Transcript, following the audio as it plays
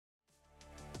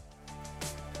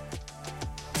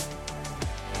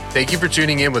Thank you for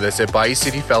tuning in with us at Bayou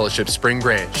City Fellowship Spring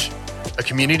Branch, a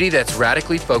community that's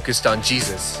radically focused on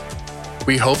Jesus.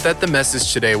 We hope that the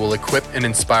message today will equip and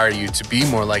inspire you to be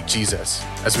more like Jesus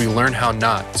as we learn how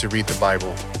not to read the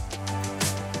Bible.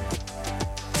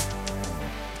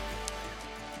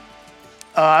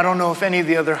 I don't know if any of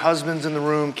the other husbands in the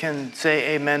room can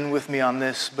say amen with me on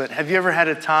this, but have you ever had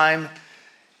a time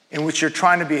in which you're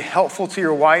trying to be helpful to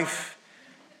your wife,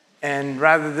 and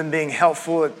rather than being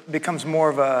helpful, it becomes more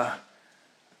of a,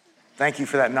 thank you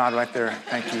for that nod right there,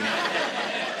 thank you.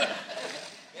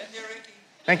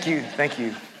 Thank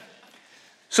you.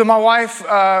 So my wife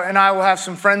and I will have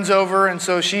some friends over, and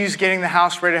so she's getting the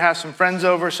house ready to have some friends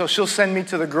over, so she'll send me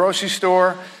to the grocery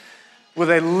store with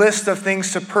a list of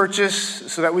things to purchase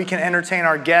so that we can entertain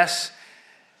our guests.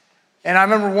 And I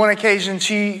remember one occasion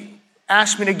she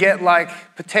asked me to get like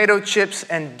potato chips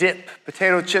and dip.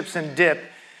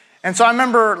 And so I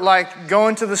remember like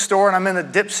going to the store, and I'm in the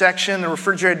dip section, the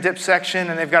refrigerated dip section,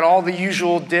 and they've got all the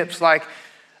usual dips like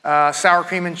sour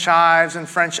cream and chives and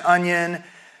French onion.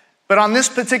 But on this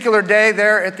particular day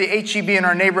there at the H-E-B in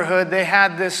our neighborhood, they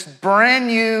had this brand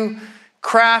new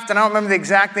Kraft, and I don't remember the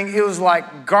exact thing. It was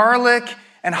like garlic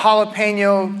and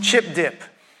jalapeno chip dip.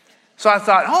 So I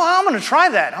thought, I'm going to try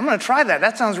that.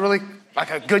 That sounds really like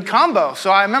a good combo.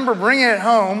 So I remember bringing it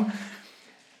home,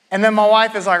 and then my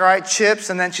wife is like, all right, chips.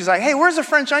 And then she's like, hey, where's the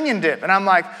French onion dip? And I'm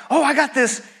like, I got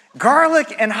this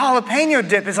garlic and jalapeno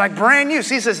dip. It's like brand new.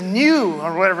 See, it says new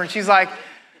or whatever. And she's like,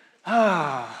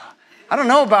 I don't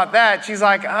know about that. She's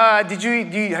like, have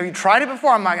you tried it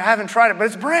before? I'm like, I haven't tried it, but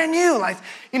it's brand new. Like,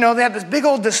 they have this big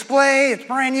old display. It's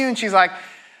brand new. And she's like,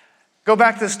 go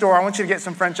back to the store. I want you to get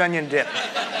some French onion dip.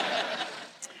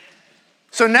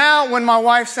 So now when my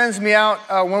wife sends me out,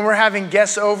 when we're having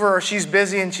guests over or she's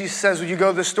busy and she says, would you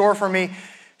go to the store for me?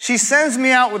 She sends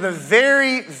me out with a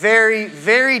very, very,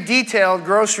 very detailed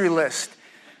grocery list.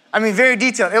 I mean, very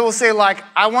detailed. It will say like,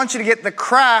 I want you to get the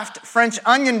Kraft French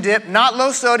onion dip, not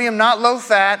low sodium, not low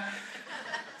fat,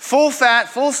 full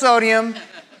sodium.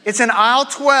 It's in aisle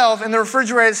 12 in the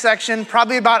refrigerated section,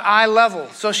 probably about eye level.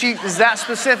 So she is that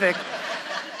specific.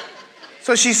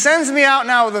 So she sends me out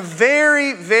now with a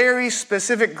very, very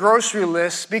specific grocery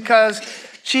list because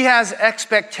she has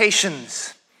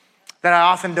expectations that I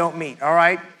often don't meet, all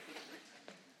right?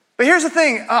 But here's the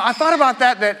thing, I thought about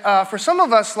that for some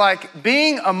of us, like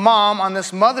being a mom on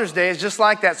this Mother's Day is just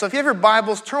like that. So if you have your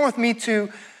Bibles, turn with me to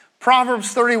Proverbs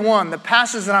 31, the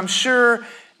passage that I'm sure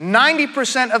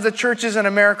 90% of the churches in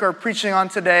America are preaching on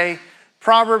today,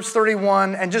 Proverbs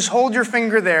 31, and just hold your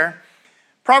finger there.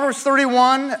 Proverbs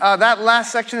 31, that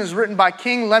last section is written by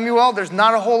King Lemuel. There's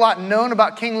not a whole lot known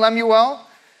about King Lemuel,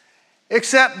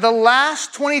 except the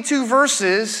last 22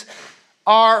 verses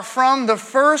are from the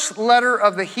first letter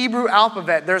of the Hebrew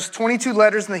alphabet. There's 22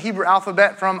 letters in the Hebrew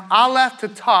alphabet from Aleph to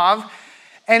Tav,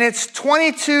 and it's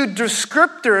 22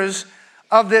 descriptors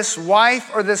of this wife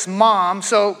or this mom.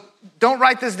 So don't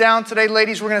write this down today,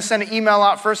 ladies. We're going to send an email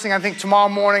out first thing, I think, tomorrow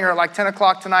morning or at like 10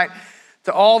 o'clock tonight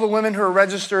to all the women who are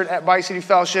registered at Bayou City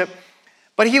Fellowship.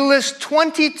 But he lists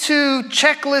 22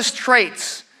 checklist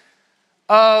traits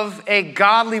of a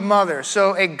godly mother.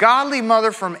 So a godly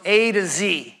mother from A to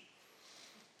Z.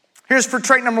 Here's for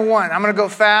trait number 1. I'm going to go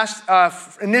fast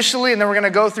initially, and then we're going to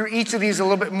go through each of these a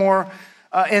little bit more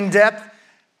in depth.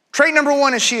 Trait number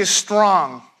 1 is she is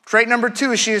strong. Trait number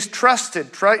 2 is she is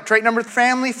trusted. Trait number 3,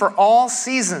 family for all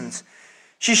seasons.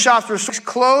 She shops for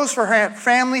clothes for her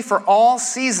family for all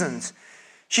seasons.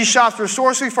 She shops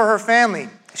resourcefully for her family.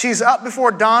 She's up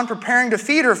before dawn preparing to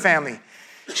feed her family.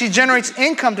 She generates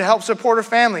income to help support her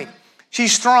family.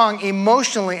 She's strong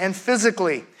emotionally and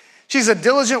physically. She's a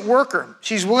diligent worker.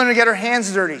 She's willing to get her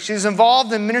hands dirty. She's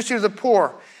involved in ministry to the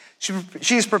poor.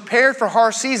 She's prepared for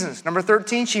harsh seasons. Number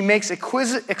 13, she makes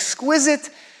exquisite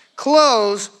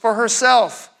clothes for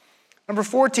herself. Number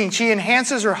 14, she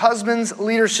enhances her husband's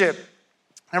leadership.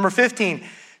 Number 15,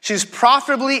 she's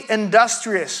profitably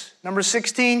industrious. Number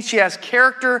 16, she has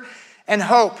character and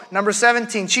hope. Number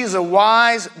 17, she's a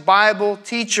wise Bible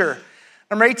teacher.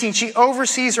 Number 18, she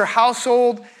oversees her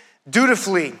household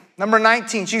dutifully. Number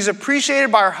 19, she's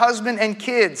appreciated by her husband and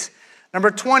kids.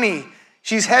 Number 20,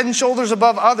 she's head and shoulders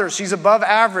above others. She's above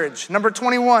average. Number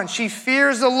 21, she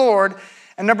fears the Lord.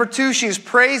 And number 2, she is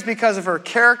praised because of her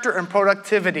character and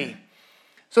productivity.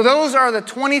 So those are the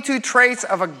 22 traits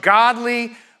of a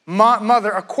godly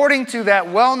mother, according to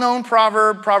that well-known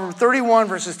proverb, Proverb 31,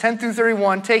 verses 10 through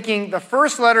 31, taking the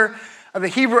first letter of the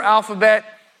Hebrew alphabet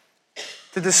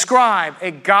to describe a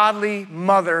godly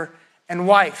mother and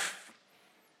wife.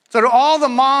 So to all the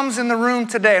moms in the room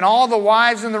today and all the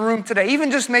wives in the room today,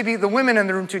 even just maybe the women in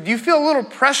the room too, do you feel a little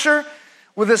pressure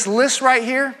with this list right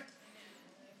here?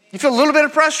 You feel a little bit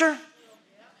of pressure?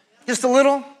 Just a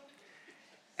little?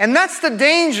 And that's the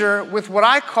danger with what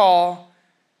I call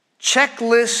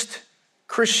checklist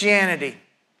Christianity.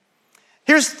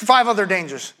 Here's 5 other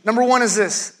dangers. Number 1 is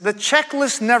this: the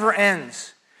checklist never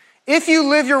ends. If you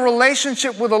live your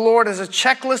relationship with the Lord as a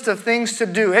checklist of things to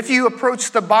do, if you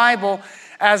approach the Bible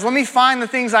as, let me find the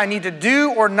things I need to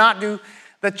do or not do,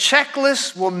 the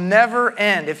checklist will never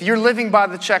end. If you're living by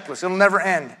the checklist, it'll never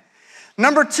end.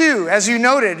 Number 2, as you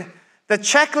noted, the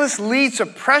checklist leads to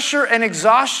pressure and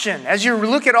exhaustion. As you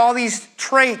look at all these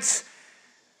traits,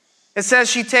 it says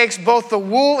she takes both the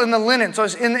wool and the linen. So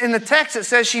in the text, it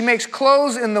says she makes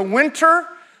clothes in the winter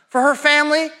for her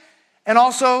family and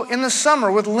also in the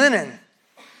summer with linen.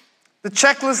 The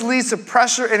checklist leads to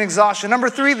pressure and exhaustion. Number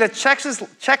 3, the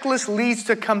checklist leads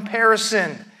to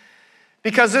comparison.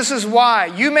 Because this is why.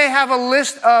 You may have a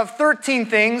list of 13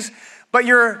 things, but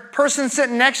your person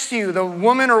sitting next to you, the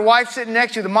woman or wife sitting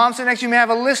next to you, the mom sitting next to you may have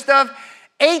a list of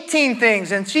 18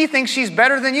 things, and she thinks she's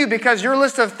better than you because your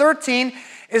list of 13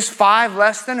 is 5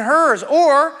 less than hers.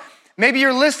 Or maybe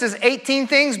your list is 18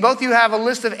 things. Both of you have a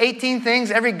list of 18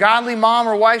 things every godly mom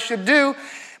or wife should do.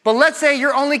 But let's say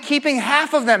you're only keeping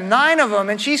half of them, 9 of them,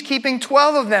 and she's keeping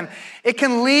 12 of them. It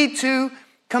can lead to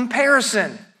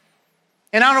comparison.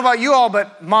 And I don't know about you all,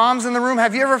 but moms in the room,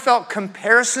 have you ever felt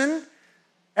comparison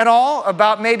at all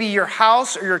about maybe your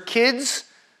house or your kids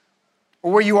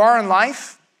or where you are in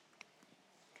life?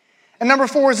 And number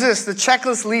 4 is this: the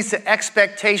checklist leads to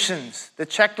expectations. The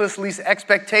checklist leads to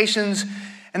expectations,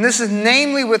 and this is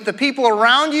namely with the people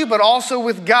around you, but also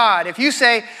with God. If you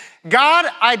say, God,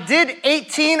 I did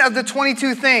 18 of the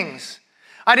 22 things.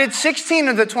 I did 16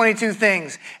 of the 22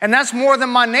 things, and that's more than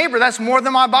my neighbor. That's more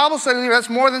than my Bible study leader. That's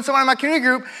more than someone in my community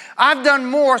group. I've done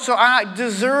more, so I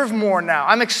deserve more now.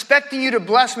 I'm expecting you to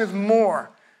bless me with more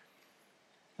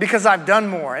because I've done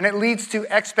more, and it leads to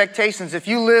expectations. If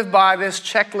you live by this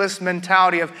checklist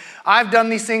mentality of, I've done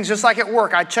these things just like at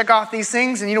work. I check off these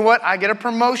things, and you know what? I get a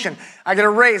promotion. I get a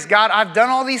raise. God, I've done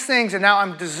all these things, and now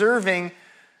I'm deserving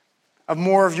of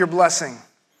more of your blessing.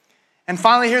 And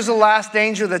finally, here's the last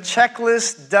danger. The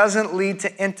checklist doesn't lead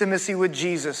to intimacy with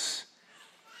Jesus.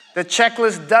 The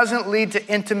checklist doesn't lead to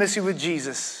intimacy with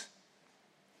Jesus.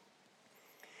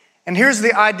 And here's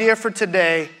the idea for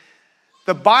today.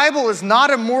 The Bible is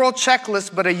not a moral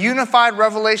checklist, but a unified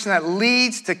revelation that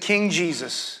leads to King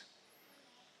Jesus.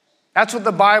 That's what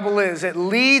the Bible is. It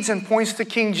leads and points to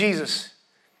King Jesus.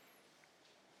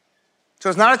 So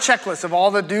it's not a checklist of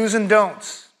all the do's and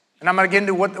don'ts. And I'm going to get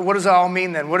into what does that all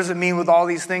mean then? What does it mean with all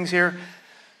these things here?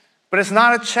 But it's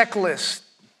not a checklist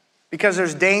because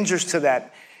there's dangers to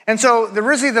that. And so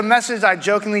originally the message I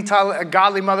jokingly titled, A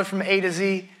Godly Mother from A to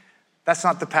Z. That's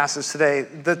not the passage today.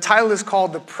 The title is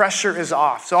called The Pressure is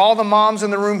Off. So all the moms in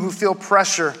the room who feel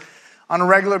pressure on a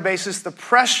regular basis, the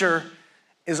pressure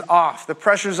is off. The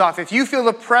pressure is off. If you feel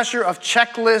the pressure of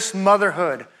checklist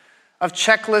motherhood, of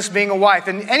checklist being a wife,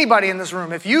 and anybody in this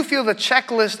room, if you feel the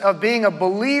checklist of being a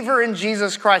believer in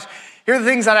Jesus Christ, here are the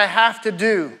things that I have to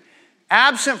do,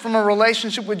 absent from a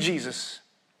relationship with Jesus,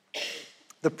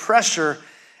 the pressure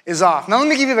is off. Now let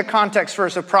me give you the context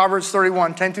first of Proverbs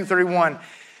 31, 10 through 31.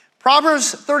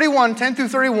 Proverbs 31, 10 through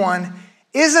 31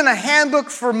 isn't a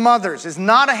handbook for mothers. It's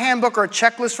not a handbook or a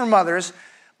checklist for mothers,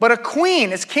 but a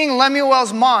queen. It's King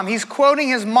Lemuel's mom. He's quoting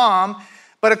his mom,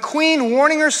 but a queen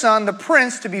warning her son, the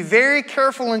prince, to be very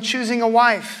careful in choosing a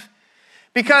wife.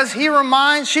 Because she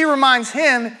reminds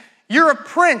him, you're a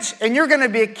prince and you're going to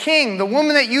be a king. The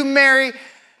woman that you marry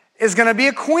is going to be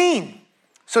a queen.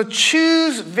 So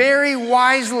choose very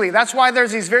wisely. That's why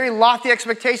there's these very lofty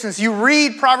expectations. You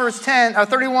read Proverbs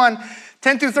 31,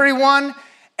 10 through 31,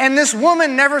 and this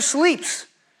woman never sleeps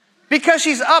because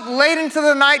she's up late into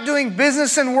the night doing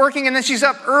business and working, and then she's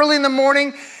up early in the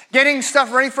morning getting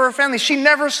stuff ready for her family. She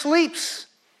never sleeps.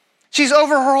 She's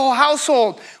over her whole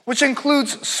household, which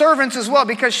includes servants as well,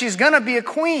 because she's going to be a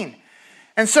queen.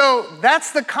 And so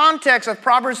that's the context of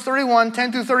Proverbs 31,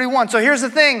 10 through 31. So here's the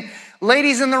thing,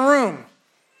 ladies in the room.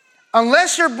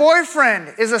 Unless your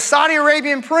boyfriend is a Saudi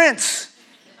Arabian prince,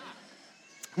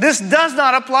 this does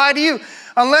not apply to you.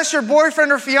 Unless your boyfriend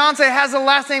or fiance has the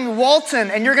last name Walton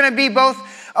and you're going to be both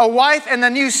a wife and the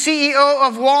new CEO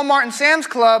of Walmart and Sam's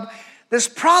Club, this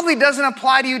probably doesn't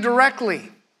apply to you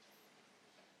directly.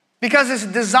 Because it's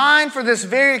designed for this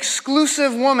very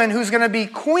exclusive woman who's going to be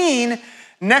queen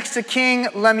next to King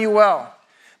Lemuel.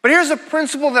 But here's a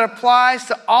principle that applies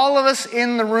to all of us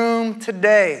in the room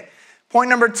today. Point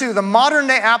number 2, the modern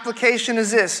day application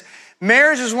is this.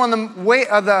 Marriage is one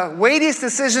of the weightiest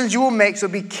decisions you will make, so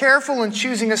be careful in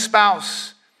choosing a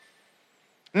spouse.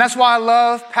 And that's why I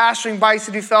love pastoring Bayou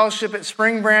City Fellowship at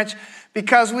Spring Branch,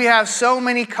 because we have so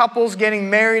many couples getting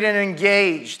married and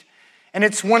engaged. And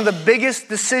it's one of the biggest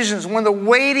decisions, one of the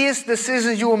weightiest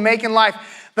decisions you will make in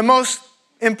life. The most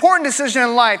important decision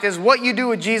in life is what you do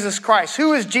with Jesus Christ.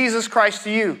 Who is Jesus Christ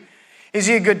to you? Is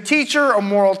he a good teacher, a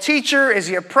moral teacher? Is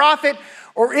he a prophet?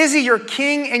 Or is he your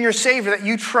king and your savior that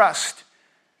you trust?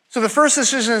 So the first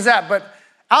decision is that. But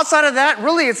outside of that,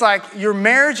 really it's like your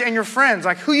marriage and your friends,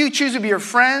 like who you choose to be your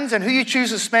friends and who you choose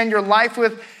to spend your life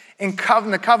with in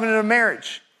the covenant of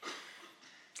marriage.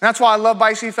 And that's why I love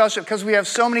Bayou City Fellowship, because we have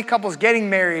so many couples getting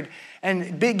married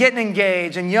and getting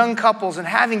engaged, and young couples and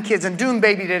having kids and doing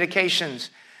baby dedications,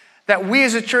 that we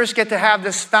as a church get to have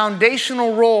this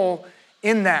foundational role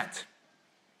in that.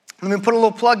 Let me put a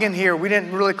little plug in here. We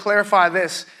didn't really clarify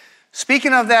this.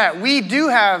 Speaking of that, we do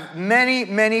have many,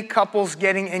 many couples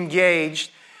getting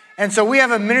engaged. And so we have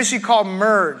a ministry called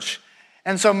Merge.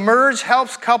 And so Merge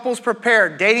helps couples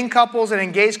prepare, dating couples and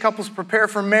engaged couples prepare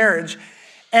for marriage.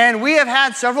 And we have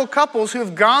had several couples who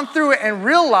have gone through it and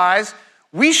realized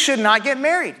we should not get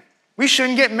married. We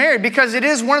shouldn't get married because it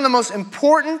is one of the most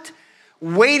important,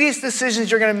 weightiest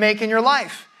decisions you're going to make in your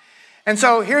life. And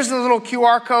so here's the little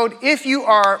QR code. If you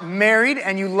are married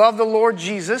and you love the Lord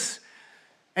Jesus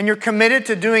and you're committed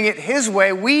to doing it his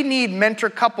way, we need mentor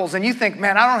couples. And you think,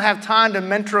 man, I don't have time to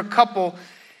mentor a couple.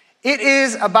 It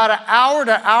is about an hour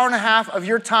to hour and a half of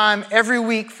your time every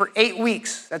week for 8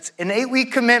 weeks. That's an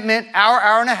 8-week commitment,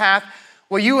 hour and a half,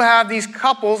 where you have these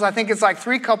couples. I think it's like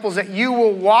 3 couples that you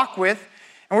will walk with.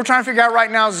 And we're trying to figure out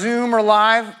right now Zoom or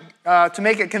live to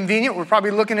make it convenient. We're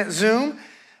probably looking at Zoom.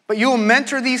 But you'll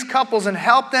mentor these couples and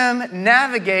help them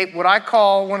navigate what I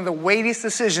call one of the weightiest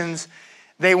decisions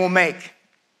they will make.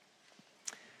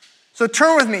 So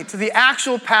turn with me to the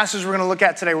actual passage we're going to look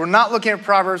at today. We're not looking at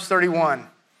Proverbs 31.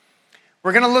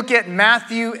 We're going to look at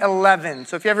Matthew 11.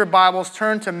 So if you have your Bibles,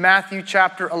 turn to Matthew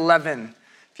chapter 11.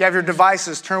 If you have your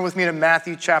devices, turn with me to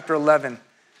Matthew chapter 11.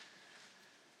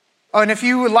 Oh, and if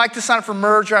you would like to sign up for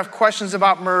Merge or have questions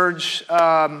about Merge,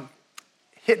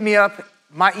 hit me up.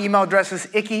 My email address is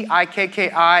Ikki,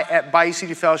 I-K-K-I, at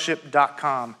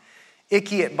BayouCityFellowship.com.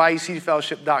 Ikki at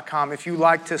BayouCityFellowship.com. If you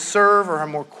like to serve or have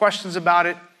more questions about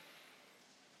it,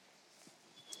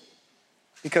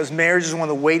 because marriage is one of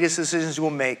the weightiest decisions you will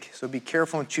make, so be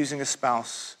careful in choosing a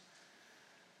spouse.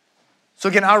 So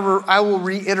again, I will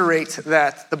reiterate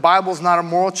that the Bible is not a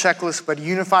moral checklist, but a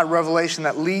unified revelation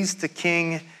that leads to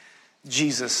King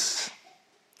Jesus.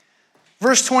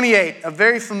 Verse 28, a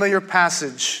very familiar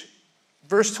passage.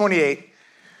 Verse 28,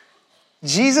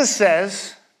 Jesus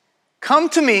says, "Come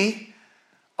to me,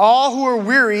 all who are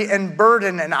weary and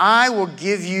burdened, and I will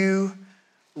give you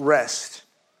rest.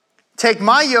 Take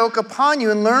my yoke upon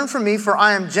you and learn from me, for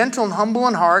I am gentle and humble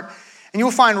in heart, and you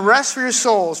will find rest for your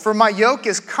souls. For my yoke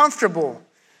is comfortable,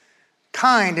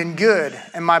 kind, and good,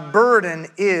 and my burden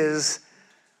is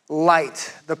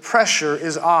light." The pressure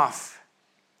is off.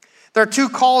 There are 2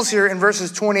 calls here in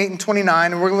verses 28 and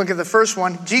 29, and we're going to look at the first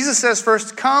one. Jesus says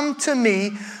first, "Come to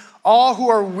me, all who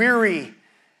are weary."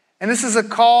 And this is a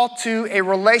call to a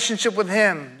relationship with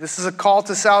him. This is a call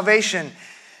to salvation.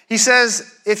 He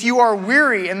says, if you are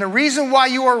weary, and the reason why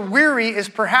you are weary is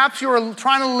perhaps you are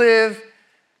trying to live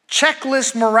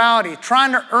checklist morality,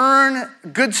 trying to earn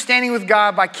good standing with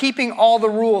God by keeping all the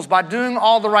rules, by doing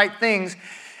all the right things.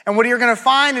 And what you're going to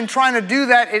find in trying to do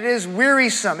that, it is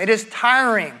wearisome. It is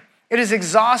tiring. It is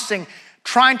exhausting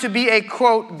trying to be a,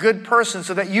 quote, good person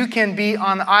so that you can be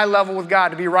on eye level with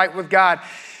God, to be right with God.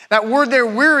 That word there,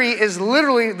 weary, is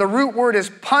literally, the root word is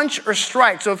punch or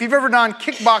strike. So if you've ever done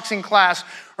kickboxing class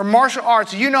or martial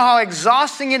arts, you know how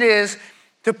exhausting it is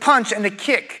to punch and to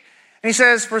kick. And he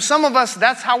says, for some of us,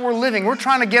 that's how we're living. We're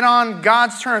trying to get on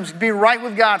God's terms, be right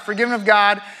with God, forgiven of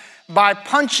God, by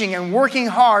punching and working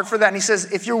hard for that. And he says,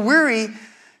 if you're weary,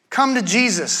 come to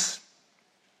Jesus.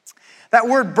 That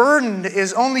word burdened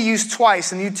is only used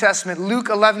twice in the New Testament. Luke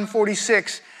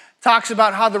 11:46 talks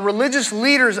about how the religious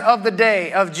leaders of the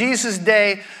day, of Jesus'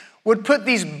 day, would put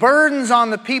these burdens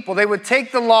on the people. They would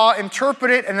take the law, interpret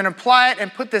it, and then apply it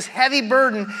and put this heavy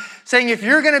burden saying, if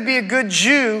you're going to be a good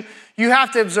Jew, you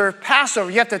have to observe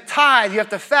Passover, you have to tithe, you have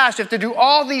to fast, you have to do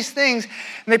all these things.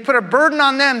 And they put a burden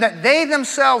on them that they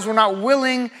themselves were not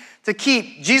willing to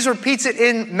keep. Jesus repeats it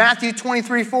in Matthew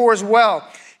 23:4 as well.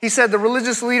 He said the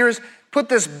religious leaders put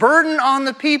this burden on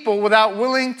the people without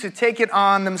willing to take it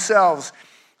on themselves.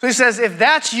 So he says, if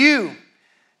that's you,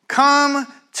 come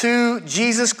to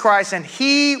Jesus Christ and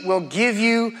he will give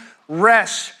you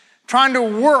rest. Trying to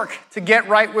work to get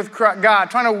right with God,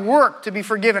 trying to work to be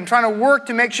forgiven, trying to work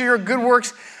to make sure your good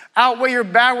works outweigh your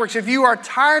bad works. If you are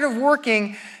tired of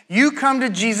working, You come to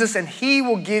Jesus and he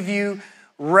will give you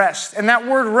rest. And that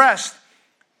word rest,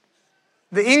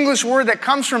 the English word that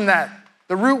comes from that,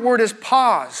 the root word is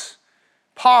pause.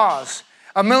 Pause.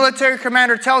 A military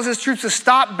commander tells his troops to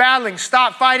stop battling,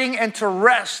 stop fighting, and to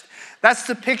rest. That's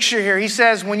the picture here. He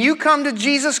says, when you come to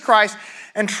Jesus Christ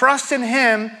and trust in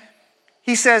him,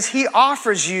 he says he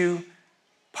offers you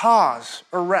pause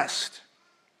or rest.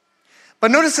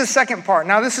 But notice the second part.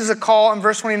 Now this is a call in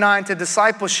verse 29 to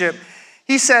discipleship.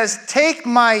 He says, take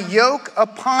my yoke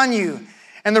upon you.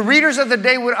 And the readers of the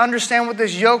day would understand what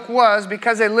this yoke was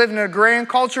because they lived in an agrarian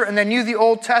culture and they knew the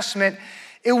Old Testament.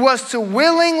 It was to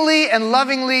willingly and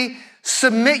lovingly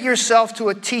submit yourself to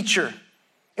a teacher.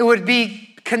 It would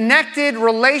be connected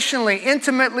relationally,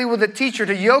 intimately with a teacher,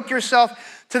 to yoke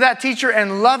yourself to that teacher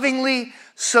and lovingly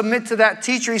submit to that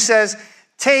teacher. He says,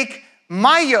 take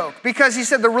my yoke, because he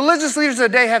said the religious leaders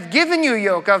of the day have given you a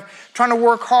yoke of trying to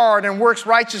work hard and works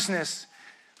righteousness.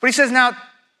 But he says, now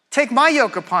take my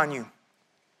yoke upon you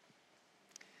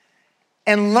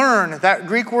and learn. That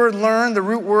Greek word learn, the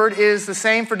root word is the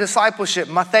same for discipleship,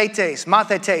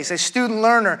 mathetes, a student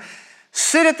learner.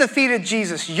 Sit at the feet of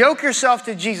Jesus, yoke yourself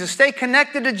to Jesus, stay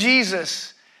connected to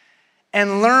Jesus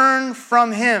and learn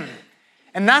from him.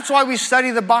 And that's why we study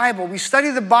the Bible. We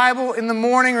study the Bible in the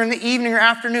morning or in the evening or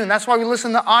afternoon. That's why we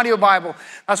listen to audio Bible.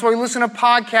 That's why we listen to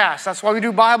podcasts. That's why we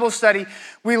do Bible study.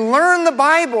 We learn the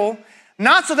Bible,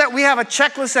 not so that we have a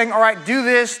checklist saying, all right, do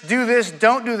this,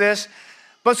 don't do this,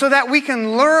 but so that we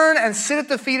can learn and sit at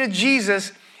the feet of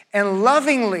Jesus and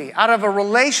lovingly, out of a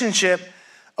relationship,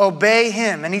 obey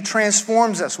him. And he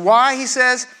transforms us. Why? He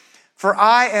says, for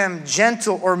I am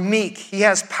gentle or meek. He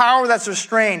has power that's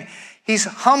restrained. He's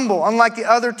humble. Unlike the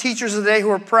other teachers of the day who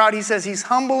are proud, he says he's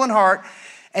humble in heart.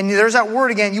 And there's that word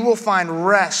again. You will find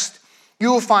rest.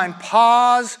 You will find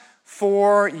pause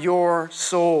for your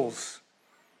souls.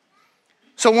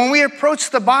 So when we approach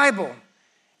the Bible,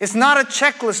 it's not a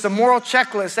checklist, a moral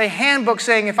checklist, a handbook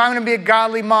saying if I'm going to be a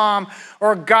godly mom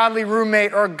or a godly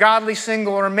roommate or a godly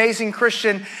single or amazing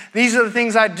Christian, these are the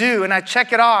things I do and I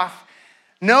check it off.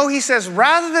 No, he says,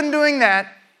 rather than doing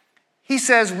that, he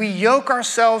says we yoke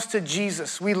ourselves to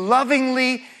Jesus. We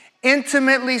lovingly,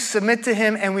 intimately submit to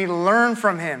him and we learn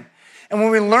from him. And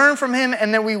when we learn from him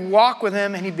and then we walk with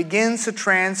him and he begins to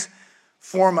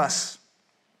transform us.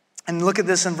 And look at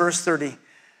this in verse 30.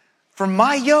 For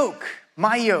my yoke,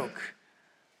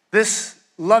 this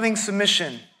loving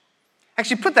submission.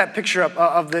 Actually, put that picture up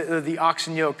of the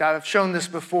oxen yoke. I've shown this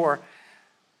before.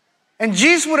 And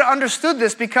Jesus would have understood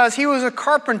this because he was a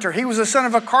carpenter. He was the son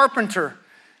of a carpenter.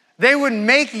 They would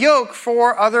make yoke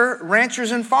for other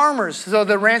ranchers and farmers. So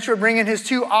the rancher would bring in his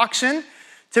 2 oxen,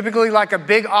 typically like a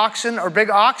big oxen or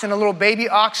big ox and a little baby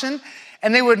oxen,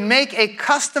 and they would make a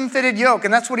custom-fitted yoke.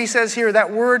 And that's what he says here.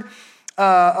 That word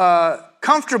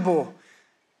comfortable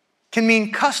can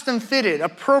mean custom-fitted,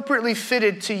 appropriately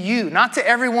fitted to you. Not to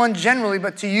everyone generally,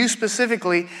 but to you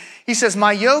specifically. He says,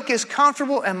 my yoke is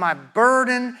comfortable and my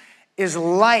burden is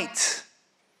light.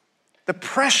 The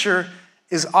pressure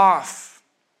is off.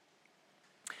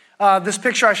 This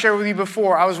picture I shared with you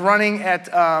before, I was running at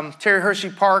Terry Hershey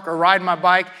Park or riding my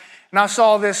bike, and I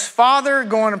saw this father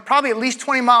going probably at least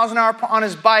 20 miles an hour on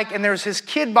his bike, and there was his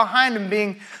kid behind him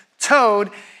being towed,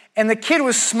 and the kid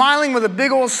was smiling with a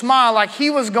big old smile like he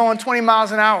was going 20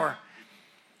 miles an hour.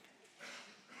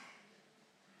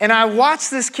 And I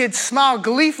watched this kid smile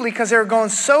gleefully because they were going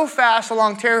so fast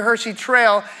along Terry Hershey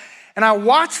Trail, and I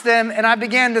watched them, and I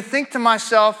began to think to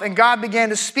myself, and God began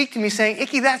to speak to me saying,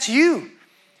 Icky, that's you.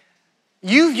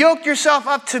 You've yoked yourself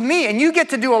up to me and you get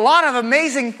to do a lot of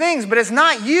amazing things, but it's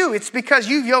not you. It's because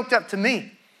you've yoked up to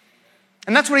me.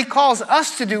 And that's what he calls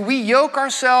us to do. We yoke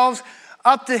ourselves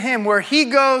up to him. Where he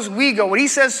goes, we go. What he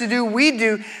says to do, we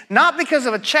do. Not because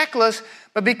of a checklist,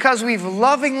 but because we've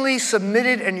lovingly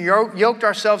submitted and yoked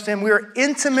ourselves to him. We are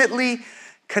intimately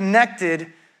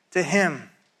connected to him.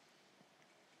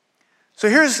 So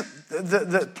here's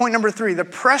the point number 3. The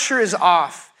pressure is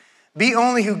off. Be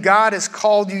only who God has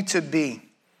called you to be.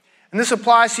 And this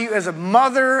applies to you as a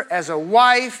mother, as a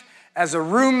wife, as a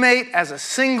roommate, as a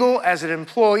single, as an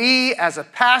employee, as a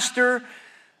pastor.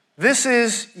 This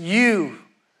is you.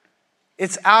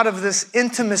 It's out of this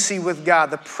intimacy with God.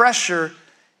 The pressure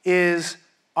is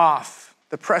off.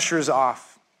 The pressure is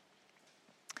off.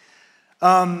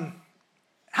 How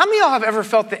many of y'all have ever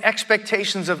felt the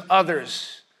expectations of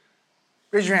others?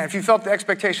 Raise your hand if you felt the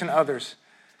expectation of others.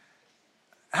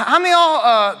 How many of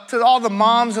y'all, to all the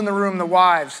moms in the room, the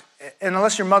wives, and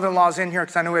unless your mother-in-law is in here,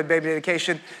 because I know we had baby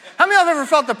dedication, how many of y'all have ever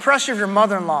felt the pressure of your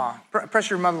mother-in-law? Pressure of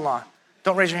your mother-in-law.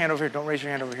 Don't raise your hand over here. Don't raise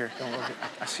your hand over here.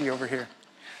 I see you over here.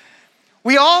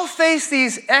 We all face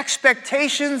these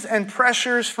expectations and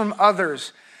pressures from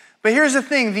others. But here's the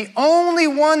thing, the only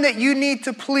one that you need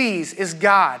to please is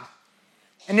God.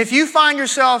 And if you find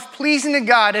yourself pleasing to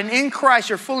God, and in Christ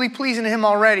you're fully pleasing to him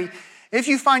already, if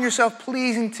you find yourself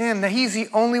pleasing to him, that he's the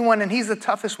only one and he's the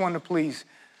toughest one to please.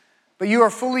 But you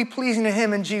are fully pleasing to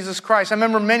him in Jesus Christ. I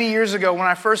remember many years ago when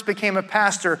I first became a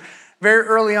pastor, very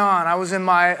early on, I was in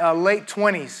my late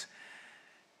 20s.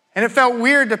 And it felt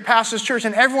weird to pastor this church,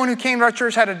 and everyone who came to our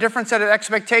church had a different set of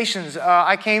expectations.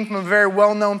 I came from a very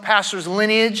well-known pastor's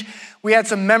lineage. We had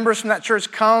some members from that church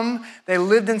come. They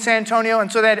lived in San Antonio, and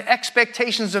so they had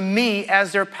expectations of me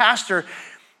as their pastor.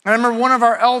 And I remember one of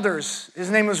our elders, his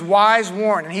name was Wise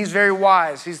Warren, and he's very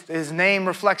wise. His name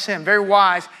reflects him, very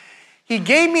wise. He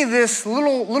gave me this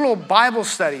little Bible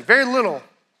study, very little.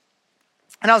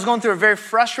 And I was going through a very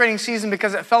frustrating season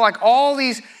because it felt like all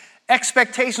these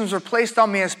expectations were placed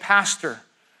on me as pastor,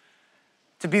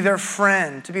 to be their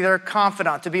friend, to be their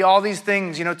confidant, to be all these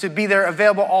things, to be there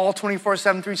available all 24/7,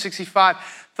 365.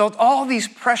 Felt all these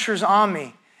pressures on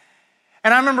me.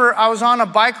 And I remember I was on a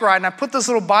bike ride and I put this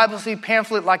little Bible study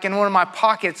pamphlet like in one of my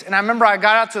pockets. And I remember I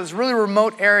got out to this really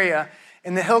remote area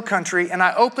in the hill country and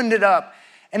I opened it up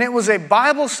and it was a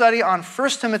Bible study on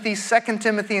 1 Timothy, 2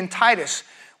 Timothy, and Titus,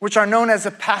 which are known as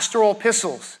the pastoral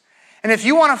epistles. And if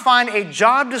you want to find a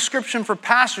job description for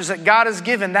pastors that God has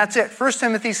given, that's it. 1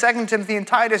 Timothy, 2 Timothy, and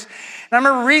Titus. And I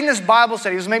remember reading this Bible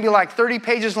study. It was maybe like 30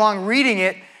 pages long, reading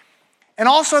it. And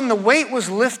all of a sudden, the weight was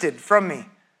lifted from me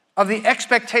of the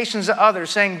expectations of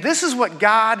others, saying, this is what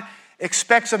God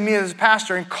expects of me as a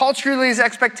pastor. And culturally, his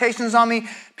expectations on me.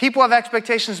 People have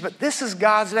expectations, but this is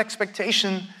God's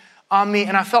expectation on me.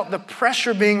 And I felt the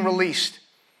pressure being released.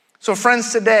 So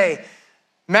friends, today,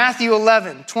 Matthew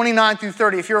 11, 29 through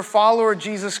 30. If you're a follower of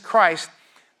Jesus Christ,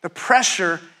 the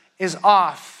pressure is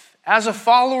off. As a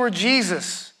follower of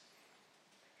Jesus,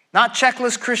 not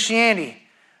checklist Christianity,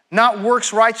 not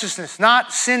works righteousness,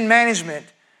 not sin management,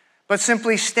 but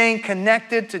simply staying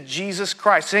connected to Jesus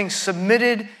Christ, staying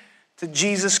submitted to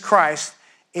Jesus Christ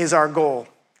is our goal.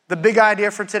 The big idea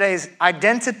for today is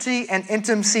identity and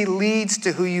intimacy leads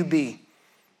to who you be.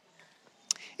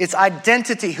 It's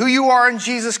identity, who you are in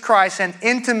Jesus Christ, and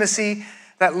intimacy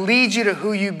that leads you to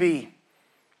who you be.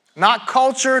 Not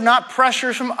culture, not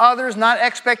pressures from others, not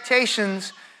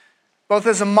expectations. Both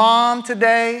as a mom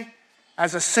today,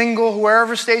 as a single,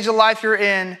 wherever stage of life you're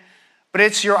in, but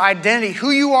it's your identity,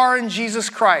 who you are in Jesus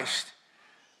Christ,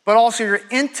 but also your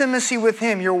intimacy with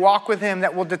him, your walk with him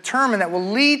that will determine, that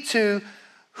will lead to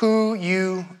who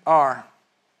you are.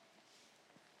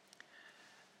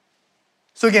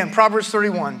 So again, Proverbs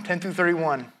 31, 10 through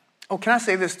 31. Oh, can I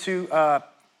say this too?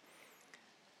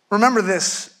 Remember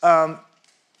this,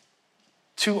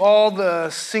 to all the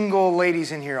single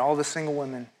ladies in here, all the single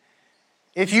women.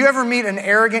 If you ever meet an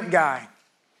arrogant guy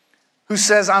who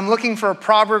says, I'm looking for a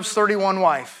Proverbs 31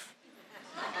 wife,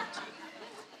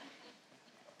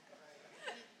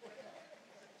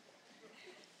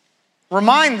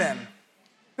 remind them,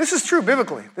 this is true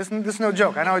biblically, this is no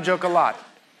joke, I know I joke a lot,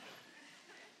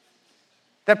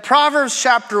 that Proverbs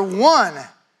chapter 1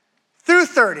 through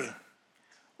 30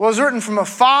 was written from a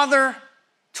father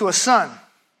to a son.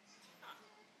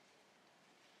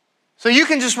 So you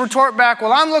can just retort back,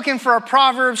 well, I'm looking for a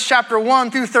Proverbs chapter 1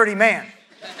 through 30 man.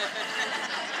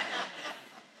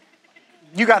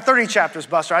 You got 30 chapters,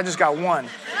 Buster. I just got one.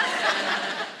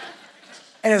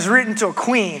 And it's written to a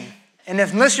queen. And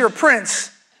unless you're a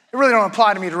prince, it really don't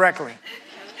apply to me directly.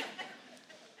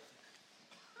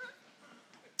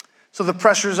 So the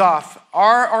pressure's off.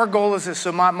 Our goal is this.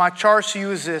 So my charge to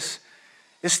you is this.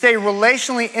 Is stay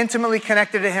relationally, intimately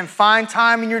connected to him. Find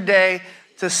time in your day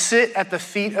to sit at the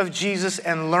feet of Jesus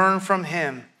and learn from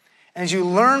him. And as you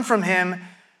learn from him,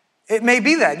 it may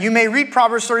be that. You may read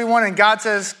Proverbs 31 and God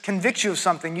says, convicts you of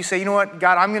something. You say, you know what,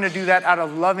 God, I'm going to do that out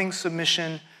of loving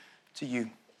submission to you.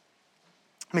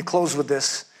 Let me close with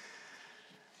this.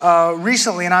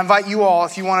 Recently, and I invite you all,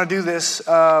 if you want to do this,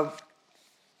 a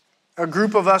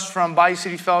group of us from Bayou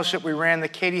City Fellowship, we ran the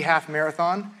Katy Half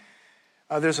Marathon.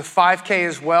 There's a 5K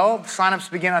as well. The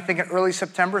signups begin, I think, in early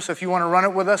September. So if you want to run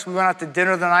it with us, we went out to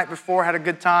dinner the night before, had a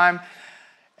good time.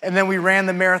 And then we ran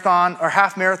the marathon, or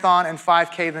half marathon and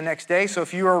 5K the next day. So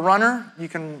if you're a runner, you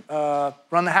can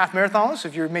run the half marathon with us.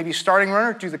 If you're maybe a starting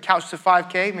runner, do the Couch to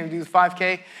 5K, maybe do the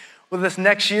 5K with us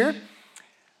next year.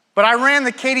 But I ran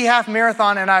the Katy Half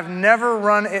Marathon, and I've never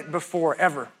run it before,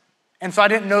 ever. And so I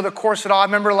didn't know the course at all. I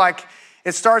remember,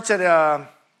 it starts at,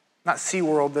 not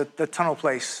SeaWorld, the tunnel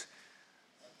place.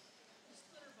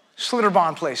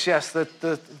 Schlitterbahn place, yes,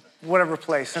 the whatever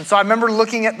place. And so I remember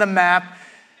looking at the map.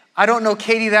 I don't know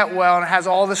Katy that well, and it has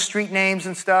all the street names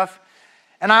and stuff.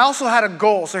 And I also had a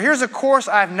goal. So here's a course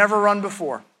I've never run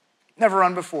before. Never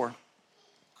run before.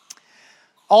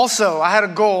 Also, I had a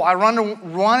goal. I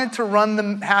wanted to run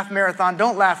the half marathon.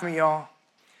 Don't laugh at me, y'all.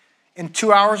 In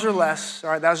 2 hours or less. All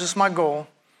right, that was just my goal.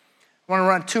 I want to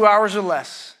run 2 hours or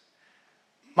less.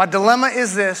 My dilemma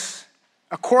is this.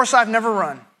 A course I've never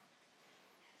run.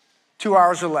 2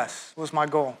 hours or less was my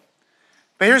goal.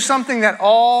 But here's something that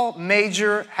all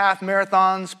major half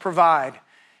marathons provide,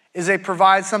 is they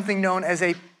provide something known as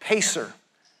a pacer.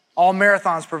 All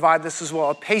marathons provide this as well,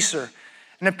 a pacer.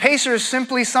 And a pacer is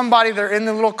simply somebody, they're in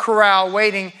the little corral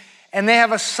waiting, and they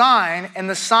have a sign, and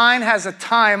the sign has a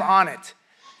time on it.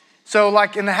 So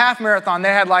like in the half marathon, they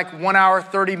had like 1 hour,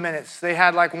 30 minutes. They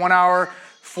had like 1 hour,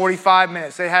 45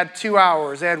 minutes. They had 2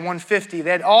 hours. They had 150. They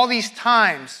had all these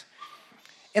times.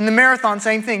 In the marathon,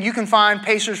 same thing. You can find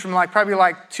pacers from probably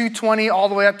 2:20 all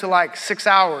the way up to 6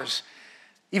 hours,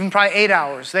 even probably 8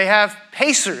 hours. They have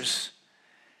pacers.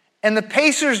 And the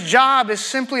pacer's job is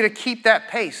simply to keep that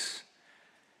pace.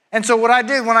 And so what I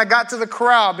did when I got to the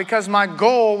corral, because my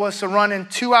goal was to run in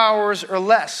 2 hours or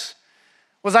less,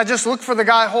 was I just looked for the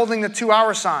guy holding the 2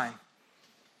 hour sign.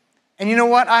 And you know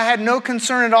what? I had no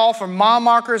concern at all for mile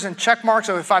markers and check marks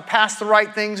of if I passed the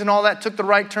right things and all that, took the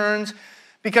right turns,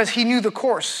 because he knew the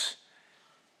course.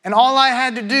 And all I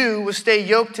had to do was stay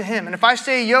yoked to him. And if I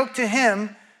stay yoked to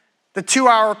him, the 2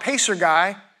 hour pacer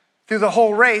guy, through the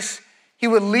whole race, he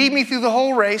would lead me through the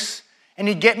whole race and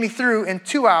he'd get me through in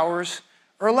 2 hours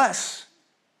or less.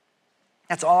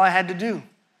 That's all I had to do.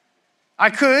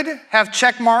 I could have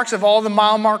check marks of all the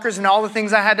mile markers and all the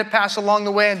things I had to pass along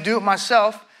the way and do it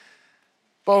myself.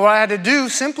 But what I had to do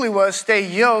simply was stay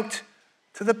yoked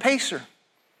to the pacer.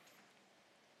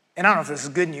 And I don't know if this is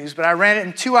good news, but I ran it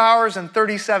in 2 hours and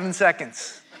 37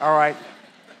 seconds. All right.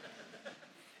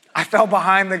 I fell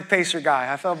behind the pacer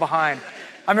guy. I fell behind.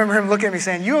 I remember him looking at me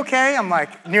saying, "You okay?" I'm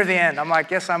like, near the end, I'm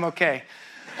like, "Yes, I'm okay."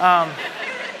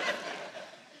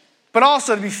 But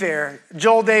also, to be fair,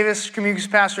 Joel Davis, community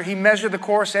pastor, he measured the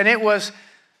course, and it was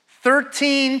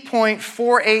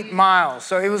 13.48 miles.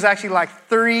 So it was actually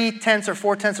 3/10 or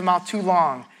 4/10 of a mile too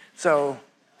long. So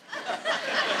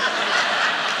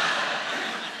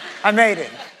I made it.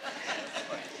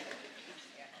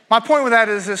 My point with that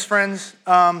is this, friends.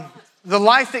 The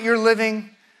life that you're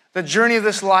living, the journey of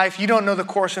this life, you don't know the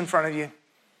course in front of you.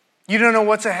 You don't know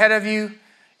what's ahead of you.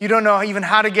 You don't know even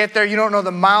how to get there. You don't know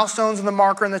the milestones and the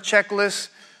marker and the checklist.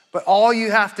 But all you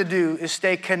have to do is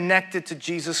stay connected to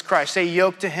Jesus Christ. Stay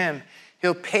yoked to him.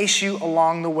 He'll pace you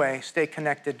along the way. Stay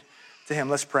connected to him.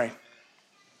 Let's pray.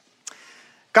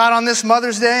 God, on this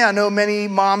Mother's Day, I know many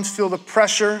moms feel the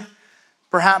pressure,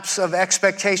 perhaps of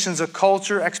expectations of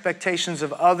culture, expectations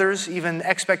of others, even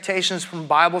expectations from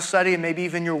Bible study and maybe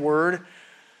even your word.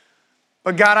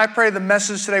 But God, I pray the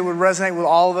message today would resonate with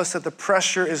all of us, that the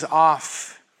pressure is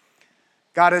off.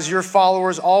 God, as your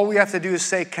followers, all we have to do is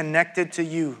stay connected to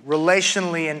you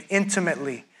relationally and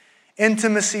intimately.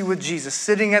 Intimacy with Jesus,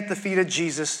 sitting at the feet of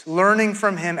Jesus, learning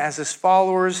from him as his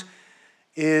followers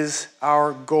is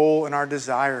our goal and our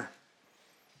desire.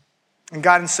 And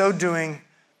God, in so doing,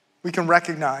 we can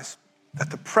recognize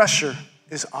that the pressure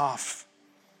is off.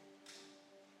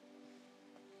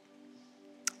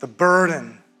 The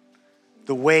burden,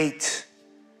 the weight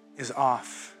is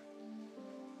off.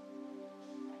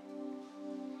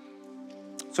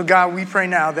 So God, we pray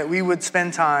now that we would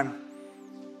spend time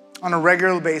on a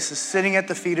regular basis sitting at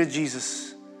the feet of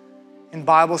Jesus in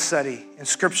Bible study, in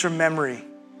scripture memory,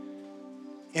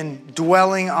 in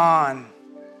dwelling on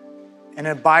and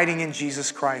abiding in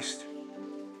Jesus Christ.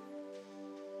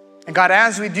 And God,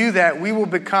 as we do that, we will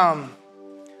become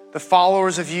the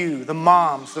followers of you, the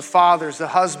moms, the fathers, the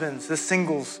husbands, the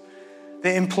singles,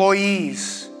 the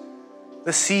employees,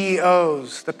 the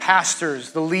CEOs, the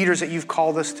pastors, the leaders that you've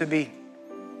called us to be.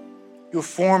 You'll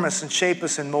form us and shape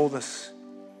us and mold us.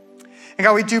 And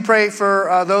God, we do pray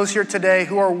for those here today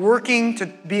who are working to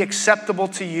be acceptable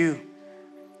to you,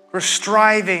 who are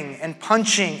striving and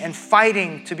punching and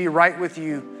fighting to be right with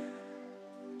you,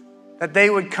 that they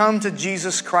would come to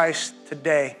Jesus Christ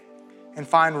today and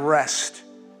find rest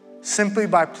simply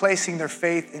by placing their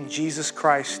faith in Jesus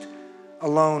Christ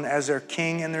alone as their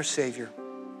King and their Savior.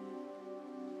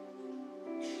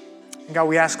 And God,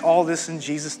 we ask all this in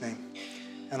Jesus' name.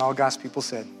 And all God's people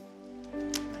said.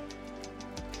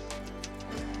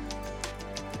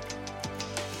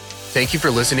 Thank you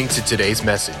for listening to today's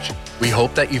message. We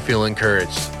hope that you feel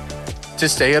encouraged. To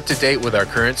stay up to date with our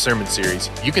current sermon series,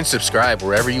 you can subscribe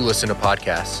wherever you listen to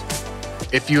podcasts.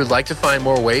 If you would like to find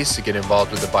more ways to get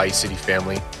involved with the Bayou City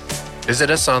family, visit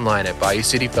us online at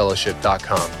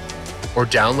BayouCityFellowship.com or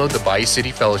download the Bayou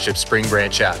City Fellowship Spring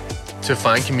Branch app. to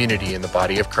find community in the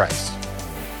body of Christ.